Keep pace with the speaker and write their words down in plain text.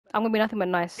I'm gonna be nothing but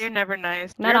nice. You're never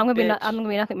nice. No, You're I'm a gonna be bitch. I'm gonna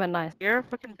be nothing but nice. You're a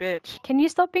fucking bitch. Can you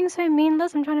stop being so mean,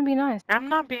 Liz? I'm trying to be nice. I'm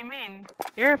not being mean.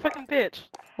 You're a fucking bitch.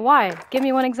 Why? Give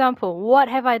me one example. What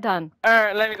have I done?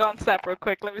 Alright, let me go on Snap real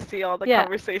quick. Let me see all the Yeah.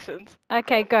 conversations.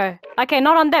 Okay, go. Okay,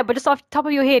 not on that, but just off the top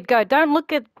of your head. Go. Don't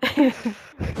look at.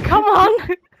 Come on.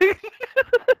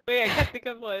 Wait, I can't think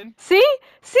of one. See?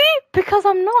 See? Because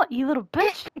I'm not, you little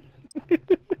bitch.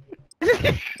 Call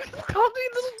me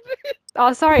little bitch.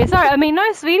 Oh, sorry. I mean,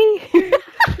 no, sweetie.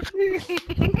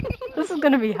 This is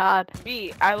gonna be hard.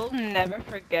 B, I will never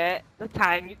forget the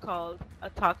time you called a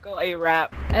taco a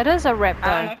wrap. It is a rap, I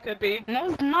don't know though. if it could be. No,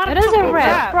 it's not It a is taco a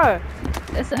rap, bro.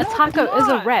 It's a No, taco it's is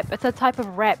a not. rap. It's a type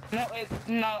of rap. No,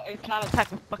 it's not a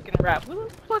type of fucking wrap. Who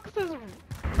the fuck says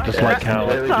Just like how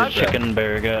taco? a chicken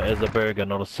burger is a burger,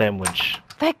 not a sandwich.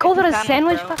 They call it a It's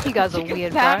sandwich? bro. Fuck, you guys are Chicken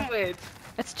weird, bro. sandwich.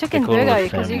 It's They chicken call it burger a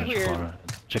because you. sandwich, weird. bro.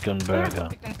 It's chicken It's burger. a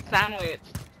chicken sandwich.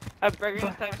 A burger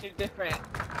and sandwich is different.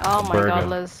 Oh my Burger. god,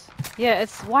 Liz. Yeah,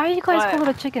 it's. Why do you guys What? call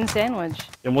it a chicken sandwich?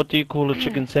 And what do you call a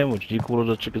chicken sandwich? Do you call it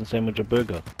a chicken sandwich or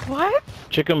burger? What?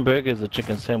 Chicken burger is a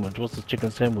chicken sandwich. What's a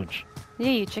chicken sandwich? Yeah,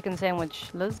 you chicken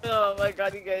sandwich, Liz. Oh my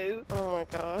god, you guys. Oh my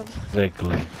god.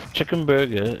 Exactly. Chicken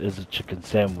burger is a chicken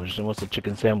sandwich. And what's a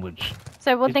chicken sandwich?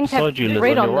 So what It's things have beside you, Liz,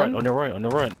 bread on on your right, them? on your right, on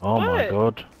your right. Oh my What?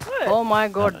 god. What? Oh my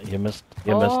god. You missed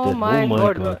it. Oh my my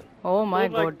god. god. Oh my Oh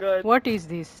my god. god. What is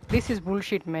this? This is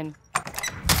bullshit, man.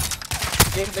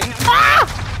 Game thing.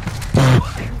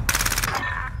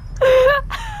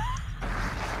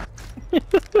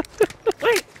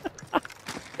 Wait.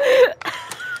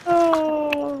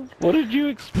 Oh, what did you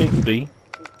expect, B?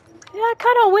 Yeah, I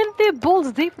kind of went there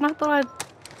balls deep, and I thought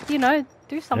I'd, you know,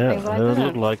 do something, Yeah, but I it looked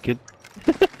didn't. like it.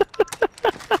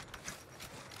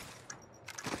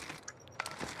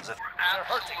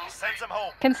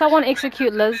 Can someone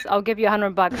execute Liz? I'll give you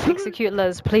 $100. Execute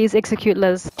Liz, please. Execute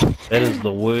Liz. That is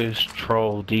the worst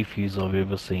troll defuse I've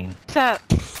ever seen. Shut.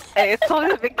 Hey, it's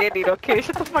only the beginning, okay?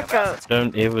 Shut the fuck up.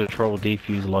 Don't ever troll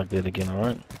defuse like that again,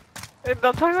 alright? Hey,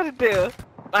 don't tell me what to do.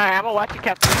 Alright, I'm gonna watch you,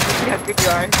 Captain. See how good you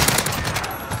are.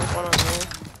 There's one on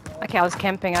me. Okay, I was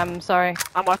camping. I'm sorry.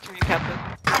 I'm watching you, Captain.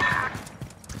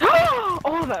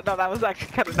 Oh, that was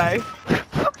actually kind of nice.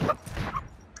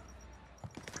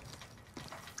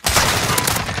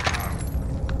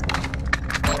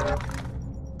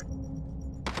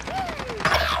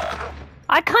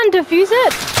 I can't defuse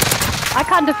it. I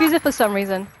can't defuse it for some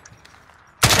reason.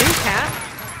 No, you can't.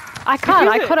 I can't.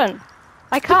 Defuse I it. couldn't.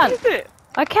 I can't. Defuse it.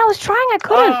 Okay, I was trying. I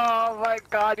couldn't. Oh my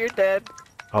god, you're dead.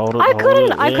 Hold it, I hold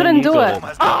couldn't- it. I Yeah, couldn't you do got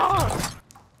it. Oh!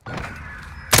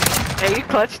 Hey, you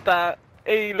clutched that.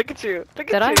 Hey, look at you. Look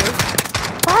Did at I? you.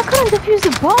 But I couldn't defuse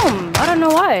the bomb. I don't know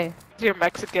why. You're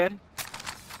Mexican.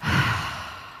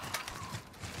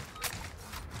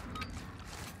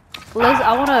 Liz,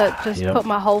 I want to just Yep. put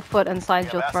my whole foot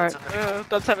inside your throat.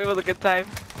 Don't tell me it was a good time.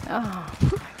 Oh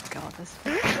my god, this.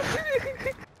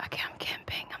 Okay, I'm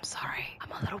camping. I'm sorry.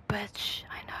 I'm a little bitch.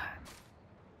 I know.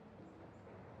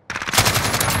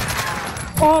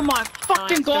 Oh my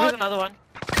fucking god! There's another one.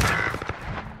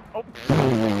 Oh.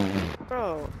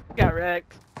 Bro, you got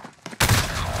wrecked.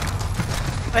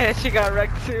 Oh yeah, she got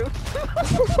wrecked too.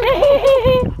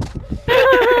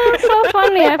 So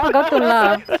funny. I forgot to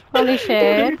laugh. Holy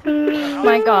shit.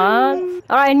 My god.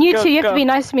 Alright, and you Go, two, you have go. to be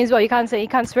nice to me as well. You can't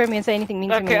swear at me and say anything mean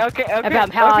to me. Okay. About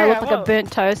how I okay, look like a won't.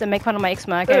 burnt toast and make fun of my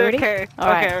eczema. Okay, ready? Okay.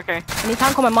 Alright. Okay. And you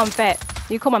can't call my mum fat.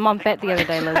 You called my mum fat the other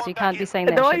day, Liz. You can't be saying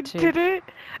that No, I shit too. didn't.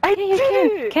 I Yeah, you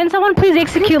did can. it. Can someone please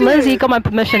execute did Liz? You it. got my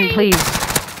permission, please.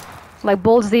 Like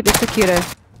balls deep executor.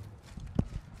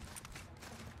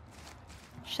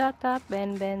 Shut up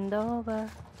and bend over.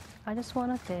 I just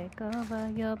wanna take over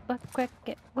your butt crack.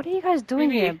 What are you guys doing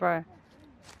Maybe. here, bro?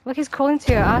 Look, he's crawling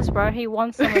to your ass, bro. He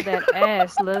wants some of that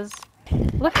ass, Liz.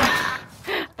 Look.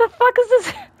 The fuck is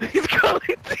this? He's calling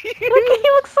to you. Look, he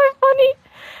looks so funny.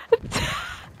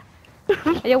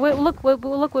 Yeah, look, we're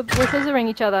scissoring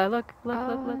each other. Look.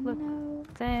 No.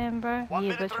 Damn, bro.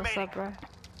 Yeah, bitch, what's up, bro?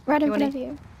 Right in You front wanna- of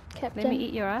you, Captain. Let me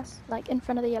eat your ass. Like in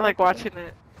front of the I yellow. like building. watching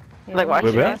it. Yeah, Like watch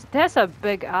watching Where your at? ass. That's a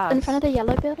big ass. In front of the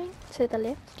yellow building, to the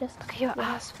left, just. Look at your yeah,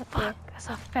 ass. up there. Fuck. That's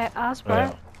a fat ass, bro.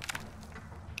 Yeah.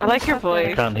 I like your Fuck that. I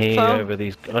voice. can't hear you So- over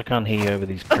these. I can't hear you over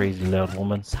these crazy loud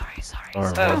women. Sorry.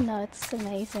 Alright. Oh no, it's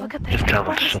amazing. Look at Just that. tell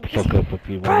them to shut the fuck up if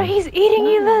you Bro, want. he's eating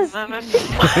you, Liz. No, no,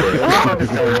 What is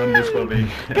going on this for me?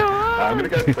 Go on. I'm gonna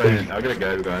go first. I'm gonna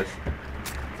go, guys.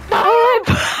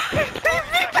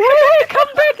 Wait, come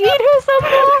back, eat her some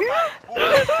more.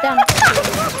 Down.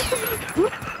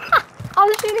 I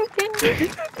was shooting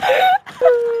things.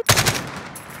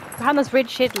 Behind this red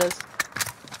shed, Liz.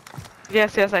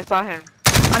 Yes, I saw him.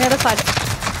 On the other side.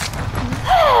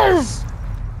 Liz!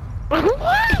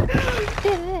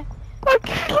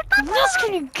 Liz,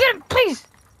 can you get him, please?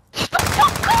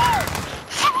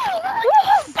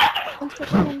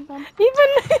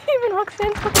 Even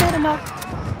Roxanne's looking at him now.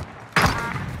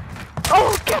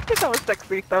 Oh, Captain, that was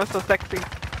sexy. That was so sexy.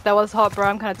 That was hot, bro.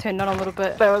 I'm kind of turned on a little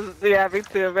bit. That was, yeah, me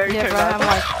too. Very Yeah, turned bro. on. I'm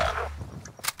like,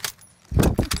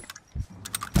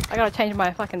 I gotta change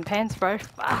my fucking pants, bro.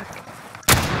 Fuck.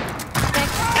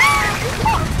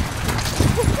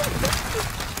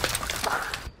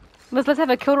 Let's have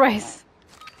a kill race.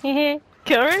 Hehe.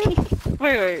 Killer?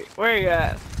 Wait, where are you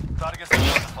at? Targets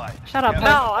identified. Shut up, Get bro.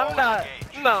 No, all I'm not.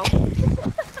 engaged. No.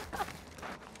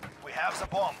 We have the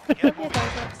bomb. Get moving.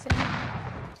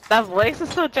 That voice is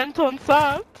so gentle and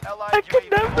soft. Allied I could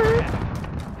UAV never. overhead.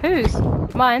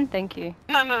 Whose? Mine, thank you.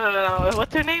 No.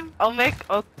 What's her name?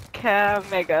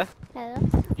 Mega. Hello?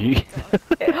 You.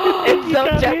 It's so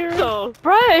can't hear gentle.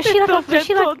 Bro, is she It's like, so is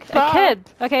she gentle like and a soft. kid?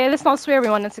 Okay, let's not swear,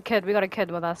 everyone. It's a kid. We got a kid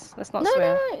with us. Let's not No,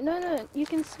 swear. no, you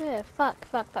can swear. Fuck.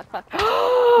 I'm Fuck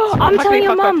telling me,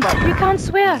 your fuck, mum, fuck. you can't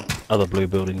swear. Other blue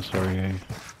building, sorry,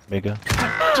 Mega.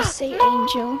 Just say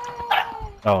angel.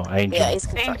 Oh, Angel. Yeah, he's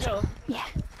Angel. Yeah,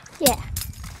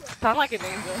 Sound like an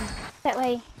angel. that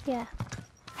way, yeah.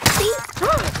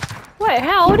 Wait,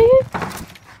 how old are you?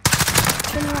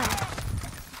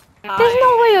 21. There's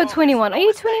no way you're 21. Are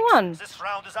you 21? This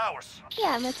round is ours.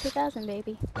 Yeah, I'm a 2000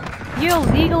 baby. You're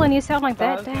legal and you sound like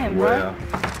that? Damn, bro. Wow.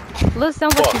 Liz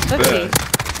sounds like she's 50.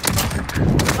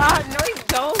 Ah, no, you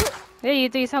don't. Yeah, you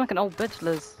do. You sound like an old bitch,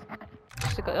 Liz.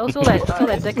 She got, it's all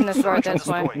that dick in her throat, that's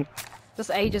why. Destroyed. This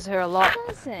ages her a lot.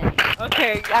 Doesn't.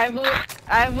 Okay, I've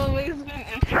always been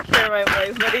insecure in my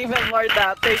voice, but even more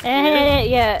now. Thank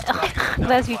you. Yeah.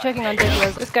 Liz, you choking on dick,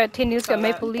 Liz. Let's go, Tindy. Let's go,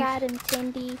 Maple Leaf. Garden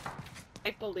Tindy.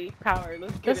 Maple Leaf power.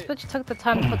 Let's get This it. bitch took the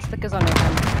time to put stickers on her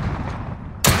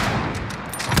hand.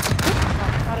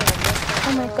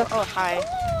 Oh my god. Oh, hi.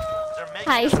 They're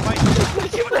making Hi. us fight.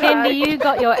 Tindy, you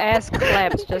got your ass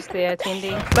clapped just there,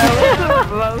 Tindy. That was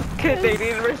the most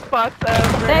Canadian response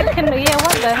ever. That can, yeah,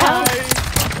 what the hell?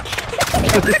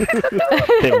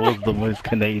 That was the most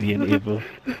Canadian ever.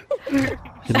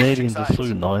 Canadians are so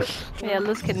nice. Yeah,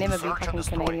 Liz could never be Search and fucking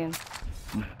destroy. Canadian.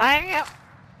 I am.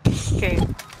 Okay.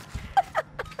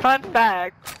 Fun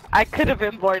fact: I could have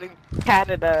been born in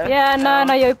Canada. Yeah,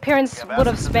 no, your parents would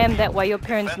have spammed that way. Your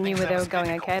parents knew where they were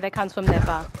going, okay? They can't swim that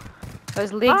far.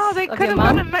 Those legs Oh, they of could your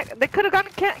have gone. mum. They could have gone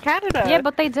to Canada. Yeah,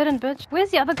 but they didn't, bitch. Where's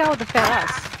the other guy with the fat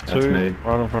ass? That's me.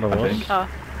 Right in front of I us. think. Oh.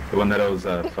 The one that I was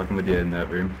fucking with you in that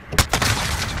room.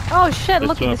 Oh shit, This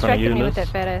look, he one from distracted me with Eunice. that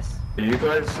fat ass. Are you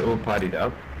guys all partied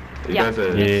up? You Yeah. guys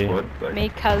are Yeah. squad? Like, Me,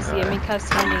 Cuz, yeah, me, Cuz,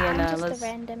 Cindy, I'm and just a Liz.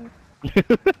 random.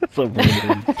 So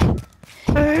random.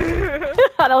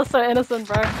 That was so innocent,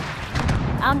 bro.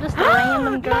 I'm just a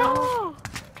random girl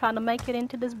trying to make it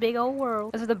into this big old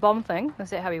world. This is the bomb thing. Is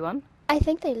that how we won? I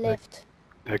think they left.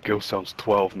 That girl sounds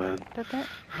 12, man. Did that?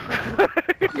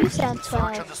 You sound Search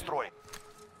and 12. destroy.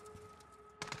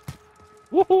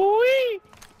 Woohoo!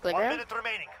 1 minute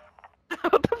remaining.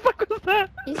 What the fuck was that?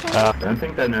 You sound I don't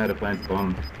think they know how to plant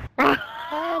bombs. They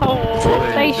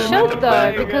They should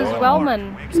though, because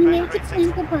Wellman, We expect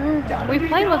great things. we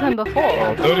played with him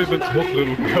before. Don't even talk,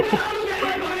 little girl.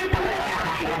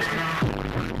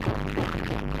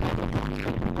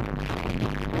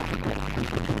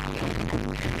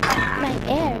 my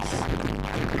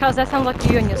ears. Because that sounds like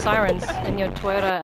you and your sirens and your Toyota